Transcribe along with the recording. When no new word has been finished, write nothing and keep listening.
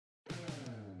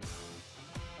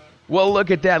Well,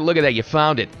 look at that. Look at that. You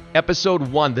found it.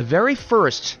 Episode 1, the very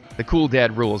first, The Cool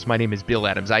Dad Rules. My name is Bill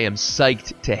Adams. I am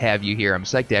psyched to have you here. I'm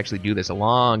psyched to actually do this. A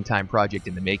long-time project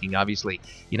in the making. Obviously,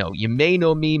 you may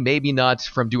know me, maybe not,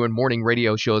 from doing morning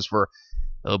radio shows for,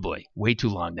 oh boy, way too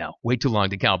long now. Way too long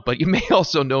to count. But you may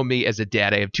also know me as a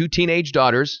dad. I have 2 teenage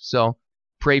daughters, so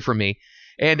pray for me.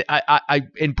 And I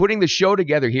in putting the show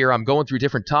together here, I'm going through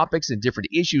different topics and different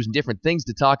issues and different things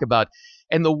to talk about.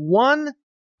 And the one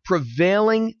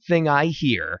prevailing thing I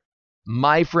hear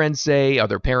my friends say,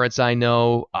 other parents I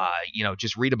know,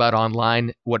 just read about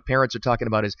online, what parents are talking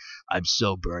about is, I'm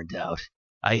so burned out.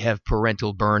 I have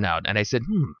parental burnout. And I said,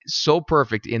 so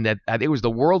perfect in that it was the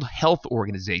World Health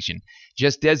Organization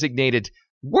just designated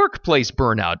workplace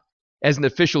burnout as an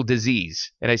official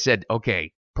disease. And I said,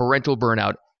 okay, parental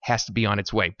burnout has to be on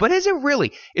its way. But is it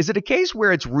really? Is it a case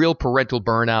where it's real parental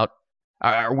burnout?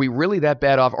 Are we really that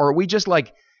bad off? Or are we just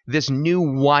like this new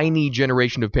whiny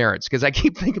generation of parents? Because I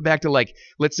keep thinking back to, like,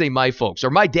 let's say my folks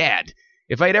or my dad.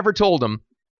 If I had ever told him,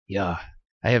 yeah,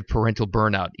 I have parental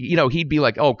burnout, he'd be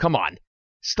like, oh, come on,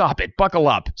 stop it, buckle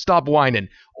up, stop whining.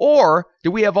 Or do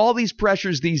we have all these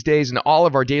pressures these days in all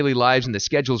of our daily lives and the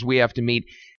schedules we have to meet?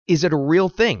 Is it a real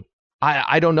thing?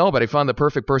 I don't know, but I found the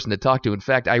perfect person to talk to. In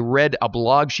fact, I read a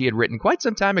blog she had written quite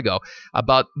some time ago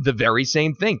about the very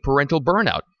same thing, parental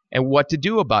burnout, and what to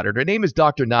do about it. Her name is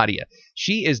Dr. Nadia.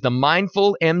 She is the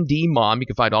Mindful MD Mom. You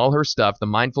can find all her stuff,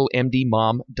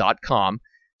 themindfulmdmom.com.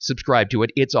 Subscribe to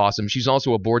it. It's awesome. She's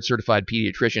also a board-certified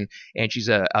pediatrician, and she's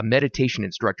a meditation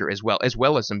instructor as well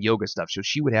as some yoga stuff, so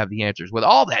she would have the answers. With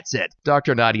all that said,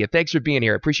 Dr. Nadia, thanks for being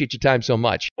here. I appreciate your time so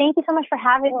much. Thank you so much for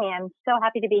having me. I'm so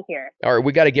happy to be here. All right,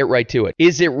 we got to get right to it.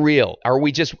 Is it real? Are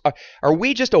we just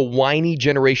a whiny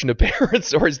generation of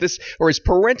parents, or is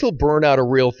parental burnout a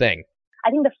real thing? I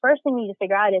think the first thing we need to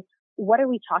figure out is, what are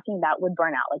we talking about with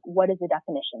burnout? Like, what is the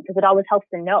definition? Because it always helps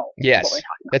to know what we're talking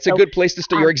about. That's a good place to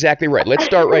start. You're exactly right. Let's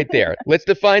start right there. Let's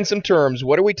define some terms.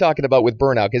 What are we talking about with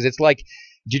burnout? Because it's like,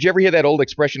 did you ever hear that old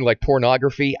expression like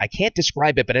pornography? I can't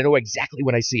describe it, but I know exactly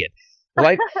when I see it.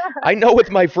 Well, I know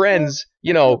with my friends,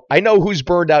 I know who's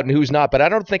burned out and who's not, but I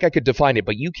don't think I could define it,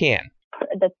 but you can.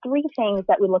 The 3 things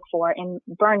that we look for in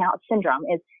burnout syndrome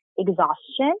is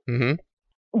exhaustion,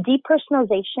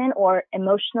 depersonalization or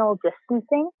emotional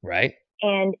distancing, right,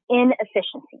 and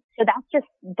inefficiency. So that's just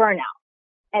burnout,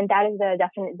 and that is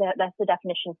that's the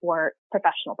definition for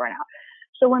professional burnout.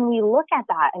 So when we look at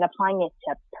that and applying it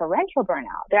to parental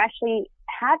burnout, there actually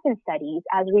have been studies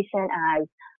as recent as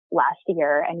last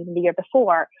year and even the year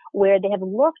before where they have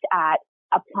looked at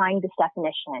applying this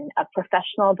definition of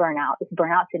professional burnout, this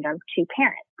burnout syndrome, to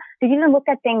parents. They've even looked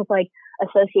at things like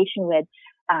association with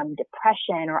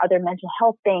depression or other mental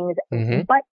health things,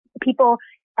 but people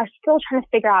are still trying to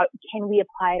figure out, can we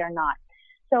apply it or not?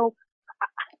 So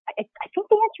I think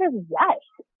the answer is yes.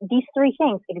 These 3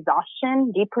 things,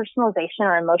 exhaustion, depersonalization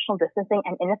or emotional distancing,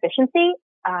 and inefficiency,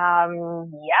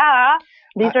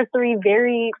 these are 3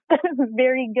 very,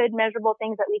 very good measurable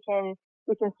things that we can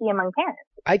see among parents.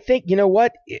 I think, you know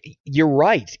what, you're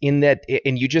right in that,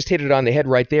 and you just hit it on the head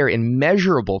right there, in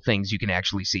measurable things you can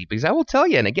actually see. Because I will tell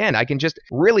you, and again, I can just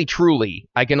really, truly,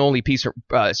 I can only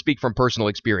speak from personal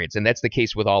experience, and that's the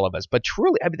case with all of us. But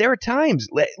truly, I mean, there are times,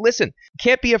 listen,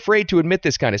 can't be afraid to admit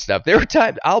this kind of stuff. There are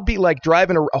times I'll be like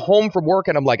driving home from work,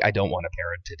 and I'm like, I don't want to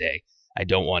parent today. I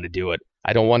don't want to do it.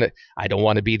 I don't want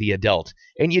to be the adult.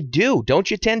 And you do. Don't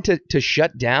you tend to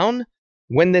shut down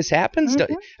when this happens?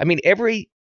 I mean, every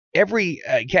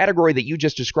category that you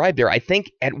just described there, I think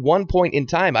at one point in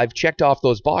time I've checked off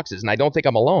those boxes, and I don't think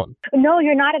I'm alone. No,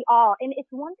 you're not at all. And it's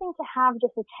one thing to have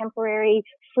just a temporary,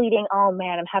 fleeting, oh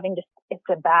man, it's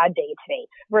a bad day today,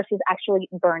 versus actually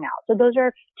burnout. So those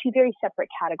are 2 very separate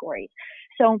categories.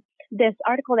 So this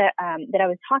article that I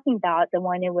was talking about, the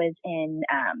one it was in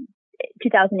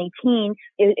 2018,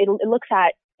 it looks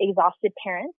at exhausted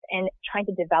parents and trying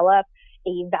to develop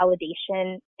a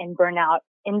validation and burnout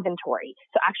inventory.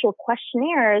 So actual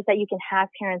questionnaires that you can have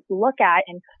parents look at,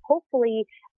 and hopefully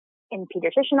in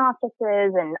pediatrician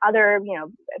offices and other,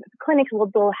 clinics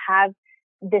will have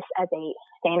this as a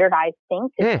standardized thing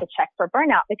to check for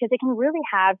burnout, because it can really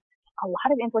have a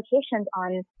lot of implications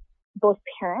on both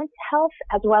parents' health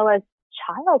as well as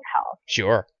child health.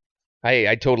 Sure.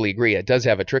 I totally agree. It does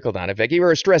have a trickle-down effect.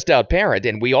 You're a stressed-out parent,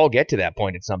 and we all get to that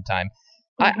point at some time.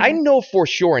 I know for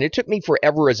sure, and it took me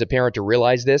forever as a parent to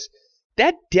realize this,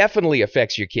 that definitely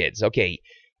affects your kids. Okay,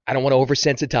 I don't want to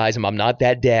oversensitize them. I'm not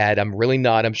that dad. I'm really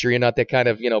not. I'm sure you're not that kind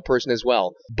of, person as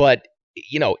well. But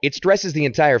it stresses the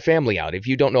entire family out if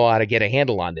you don't know how to get a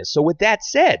handle on this. So with that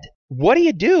said, what do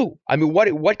you do? I mean,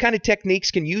 what kind of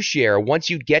techniques can you share once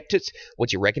you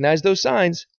recognize those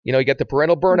signs? You got the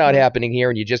parental burnout happening here,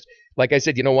 and you just, like I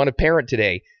said, you don't want to parent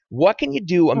today. What can you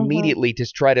do immediately to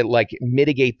try to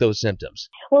mitigate those symptoms?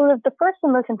 Well, the first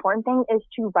and most important thing is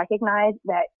to recognize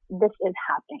that this is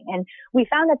happening. And we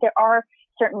found that there are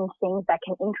certain things that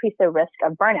can increase the risk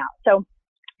of burnout. So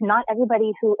not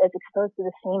everybody who is exposed to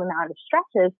the same amount of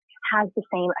stresses has the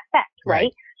same effect,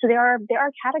 right? So there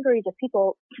are categories of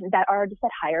people that are just at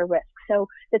higher risk. So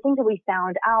the things that we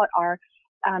found out are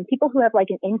people who have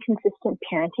an inconsistent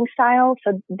parenting style.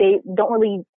 So they don't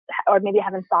really, or maybe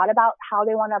haven't thought about how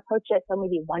they want to approach it. So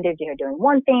maybe one day they're doing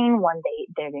one thing, one day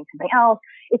they're doing something else.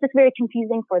 It's just very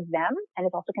confusing for them, and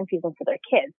it's also confusing for their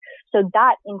kids. So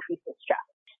that increases stress.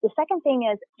 The second thing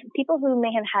is people who may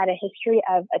have had a history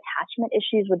of attachment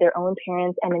issues with their own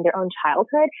parents and in their own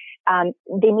childhood,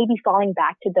 they may be falling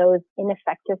back to those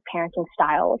ineffective parenting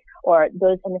styles or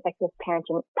those ineffective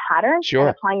parenting patterns and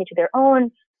applying it to their own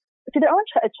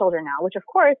children now, which of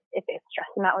course, if it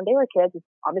stressed them out when they were kids, it's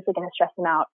obviously going to stress them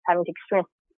out having to experience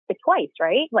it twice,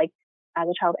 right? Like as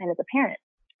a child and as a parent.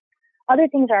 Other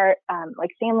things are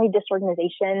family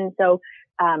disorganization. So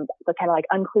kind of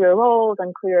unclear roles,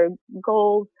 unclear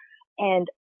goals. And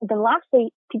then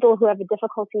lastly, people who have a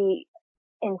difficulty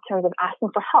in terms of asking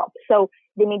for help. So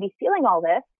they may be feeling all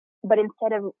this, but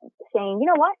instead of saying, you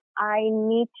know what, I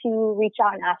need to reach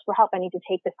out and ask for help, I need to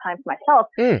take this time for myself,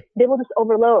 they will just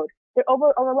overload. They're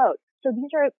overload. So these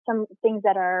are some things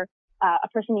that are a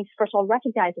person needs to first of all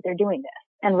recognize that they're doing this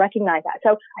and recognize that.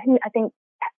 So I think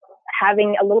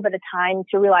having a little bit of time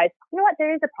to realize, you know what,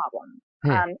 there is a problem.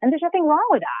 And there's nothing wrong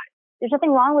with that. There's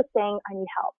nothing wrong with saying, I need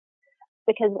help.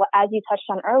 Because as you touched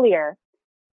on earlier,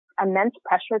 immense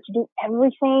pressure to do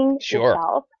everything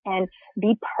yourself and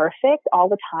be perfect all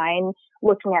the time,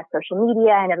 looking at social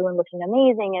media and everyone looking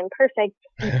amazing and perfect,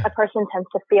 a person tends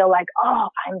to feel like, oh,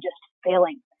 I'm just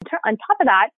failing. On top of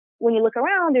that, when you look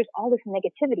around, there's all this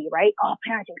negativity, right? Oh,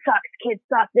 parenting sucks, kids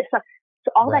suck, this sucks. So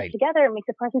all that together makes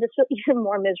a person just feel even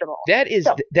more miserable. That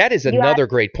is another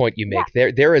great point you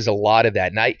make. There is a lot of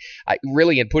that. And I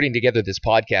really, in putting together this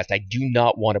podcast, I do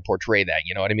not want to portray that.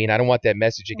 You know what I mean? I don't want that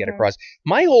message to get across.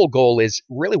 My whole goal is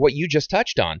really what you just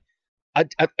touched on,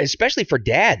 especially for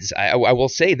dads. I will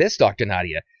say this, Dr.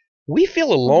 Nadia. We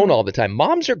feel alone all the time.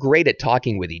 Moms are great at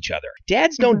talking with each other.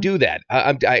 Dads don't do that.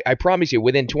 I promise you,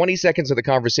 within 20 seconds of the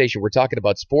conversation, we're talking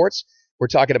about sports. We're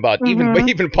talking about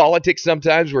even politics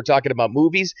sometimes. We're talking about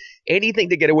movies, anything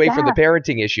to get away from the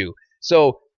parenting issue.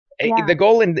 So the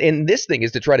goal in this thing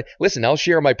is to try to, listen, I'll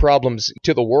share my problems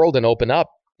to the world and open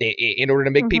up in order to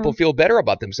make people feel better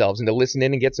about themselves and to listen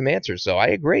in and get some answers. So I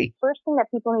agree. First thing that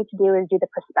people need to do is do the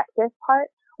perspective part,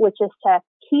 which is to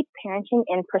keep parenting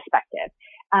in perspective.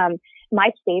 My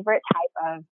favorite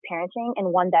type of parenting,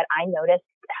 and one that I noticed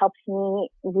helps me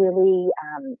really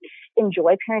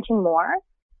enjoy parenting more,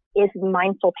 is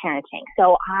mindful parenting.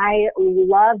 So I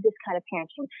love this kind of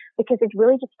parenting because it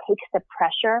really just takes the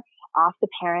pressure off the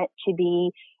parent to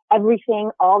be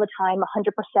everything all the time,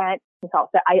 100%. So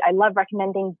I love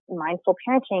recommending mindful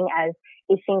parenting as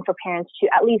a thing for parents to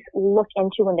at least look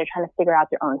into when they're trying to figure out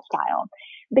their own style,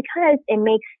 because it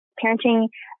makes parenting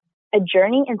a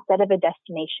journey instead of a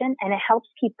destination, and it helps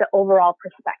keep the overall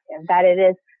perspective that it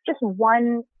is just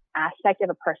one aspect of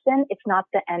a person. It's not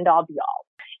the end all be all.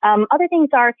 Other things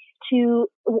are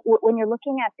when you're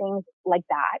looking at things like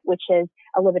that, which is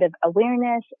a little bit of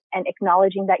awareness and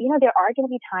acknowledging that, there are going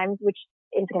to be times which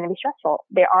is going to be stressful.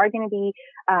 There are going to be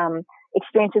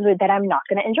experiences that I'm not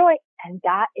going to enjoy, and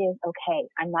that is okay.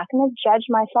 I'm not going to judge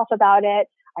myself about it.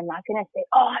 I'm not going to say,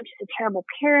 oh, I'm just a terrible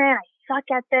parent, I suck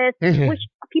at this, which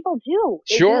people do.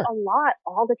 They do a lot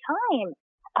all the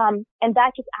time. And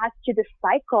that just adds to the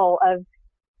cycle of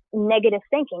negative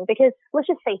thinking, because let's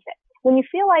just face it, when you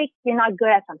feel like you're not good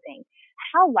at something,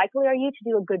 how likely are you to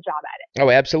do a good job at it?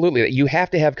 Oh, absolutely. You have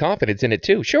to have confidence in it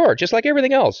too. Sure. Just like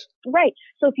everything else. Right.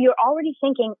 So if you're already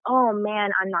thinking, oh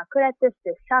man, I'm not good at this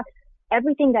sucks,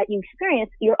 everything that you experience,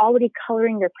 you're already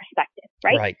coloring your perspective,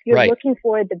 right? You're looking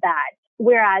for the bad.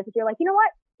 Whereas if you're like, you know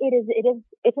what?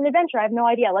 It's an adventure. I have no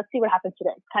idea. Let's see what happens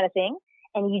today, kind of thing.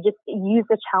 And you just use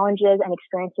the challenges and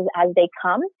experiences as they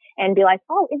come and be like,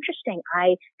 oh, interesting.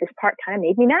 This part kind of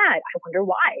made me mad. I wonder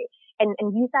why. And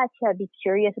use that to be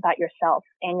curious about yourself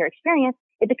and your experience.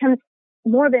 It becomes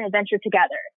more of an adventure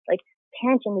together. Like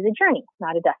parenting is a journey,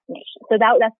 not a destination. So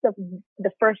that's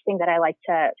the first thing that I like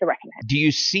to recommend. Do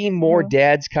you see more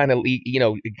dads kind of,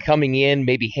 coming in,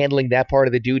 maybe handling that part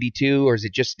of the duty too? Or is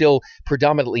it just still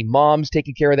predominantly moms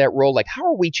taking care of that role? Like, how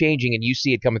are we changing and you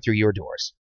see it coming through your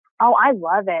doors? Oh, I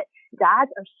love it.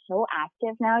 Dads are so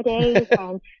active nowadays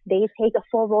and they take a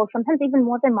full role, sometimes even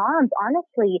more than moms,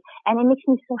 honestly. And it makes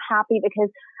me so happy because,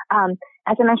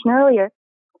 as I mentioned earlier,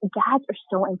 dads are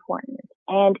so important.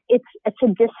 And it's a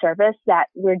disservice that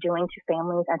we're doing to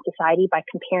families and society by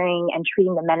comparing and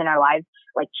treating the men in our lives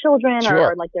like children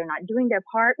or like they're not doing their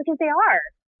part, because they are.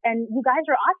 And you guys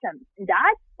are awesome.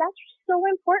 Dads, that's so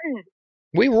important.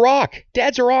 We rock.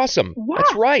 Dads are awesome. Yeah,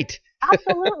 that's right.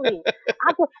 Absolutely.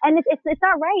 Absolutely. And it's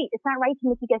not right. It's not right to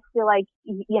make you guys feel like,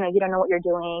 you don't know what you're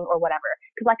doing or whatever.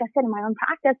 Because like I said, in my own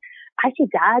practice, I see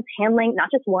dads handling not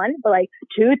just one, but like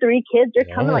 2, 3 kids. They're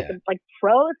coming like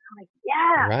pros. I'm like,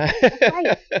 yeah, right. That's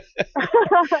right.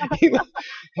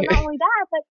 And not only that,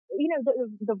 but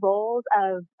the roles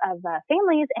of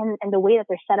families and the way that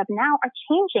they're set up now are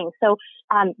changing. So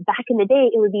back in the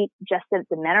day, it would be just that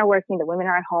the men are working, the women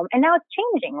are at home, and now it's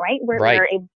changing, right? We're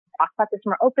able to talk about this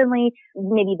more openly.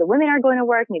 Maybe the women are going to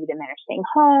work, maybe the men are staying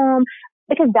home,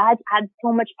 because dads add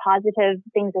so much positive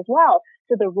things as well.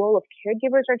 So the role of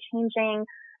caregivers are changing.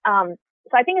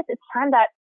 So I think it's time that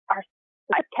our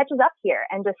society catches up here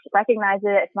and just recognize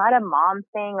it. It's not a mom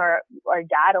thing or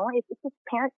dad only. It's just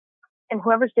parents. And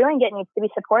whoever's doing it needs to be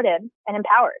supported and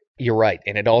empowered. You're right.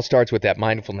 And it all starts with that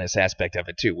mindfulness aspect of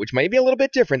it, too, which may be a little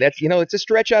bit different. That's, it's a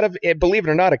stretch out of, believe it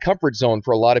or not, a comfort zone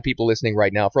for a lot of people listening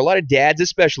right now. For a lot of dads,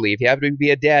 especially, if you happen to be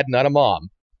a dad, not a mom.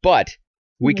 But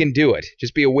we can do it.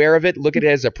 Just be aware of it. Look at it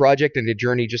as a project and a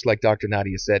journey, just like Dr.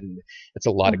 Nadia said. And that's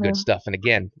a lot of good stuff. And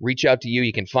again, reach out to you.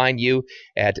 You can find you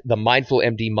at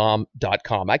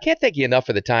themindfulmdmom.com. I can't thank you enough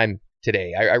for the time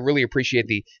today. I really appreciate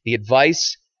the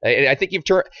advice. I think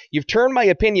you've turned my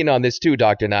opinion on this too,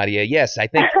 Dr. Nadia. Yes, I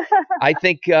think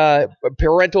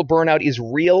parental burnout is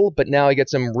real, but now I get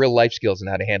some real life skills on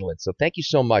how to handle it. So thank you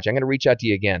so much. I'm going to reach out to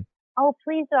you again. Oh,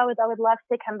 please do. I would love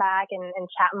to come back and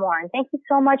chat more. And thank you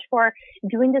so much for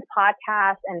doing this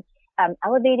podcast and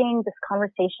elevating this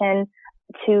conversation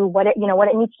to what it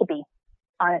needs to be,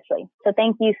 honestly. So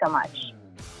thank you so much.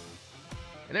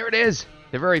 And there it is.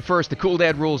 The very first, the Cool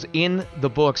Dad Rules in the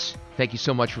books. Thank you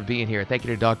so much for being here. Thank you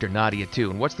to Dr. Nadia, too.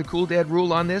 And what's the Cool Dad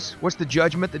Rule on this? What's the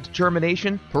judgment, the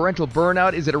determination? Parental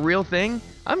burnout, is it a real thing?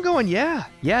 I'm going, yeah.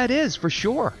 Yeah, it is, for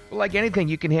sure. But like anything,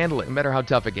 you can handle it, no matter how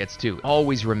tough it gets, too.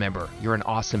 Always remember, you're an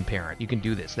awesome parent. You can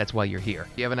do this. That's why you're here.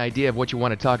 If you have an idea of what you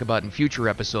want to talk about in future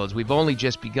episodes, we've only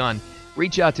just begun.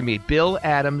 Reach out to me, Bill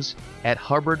Adams at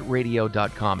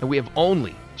HubbardRadio.com. And we have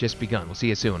only just begun. We'll see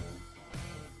you soon.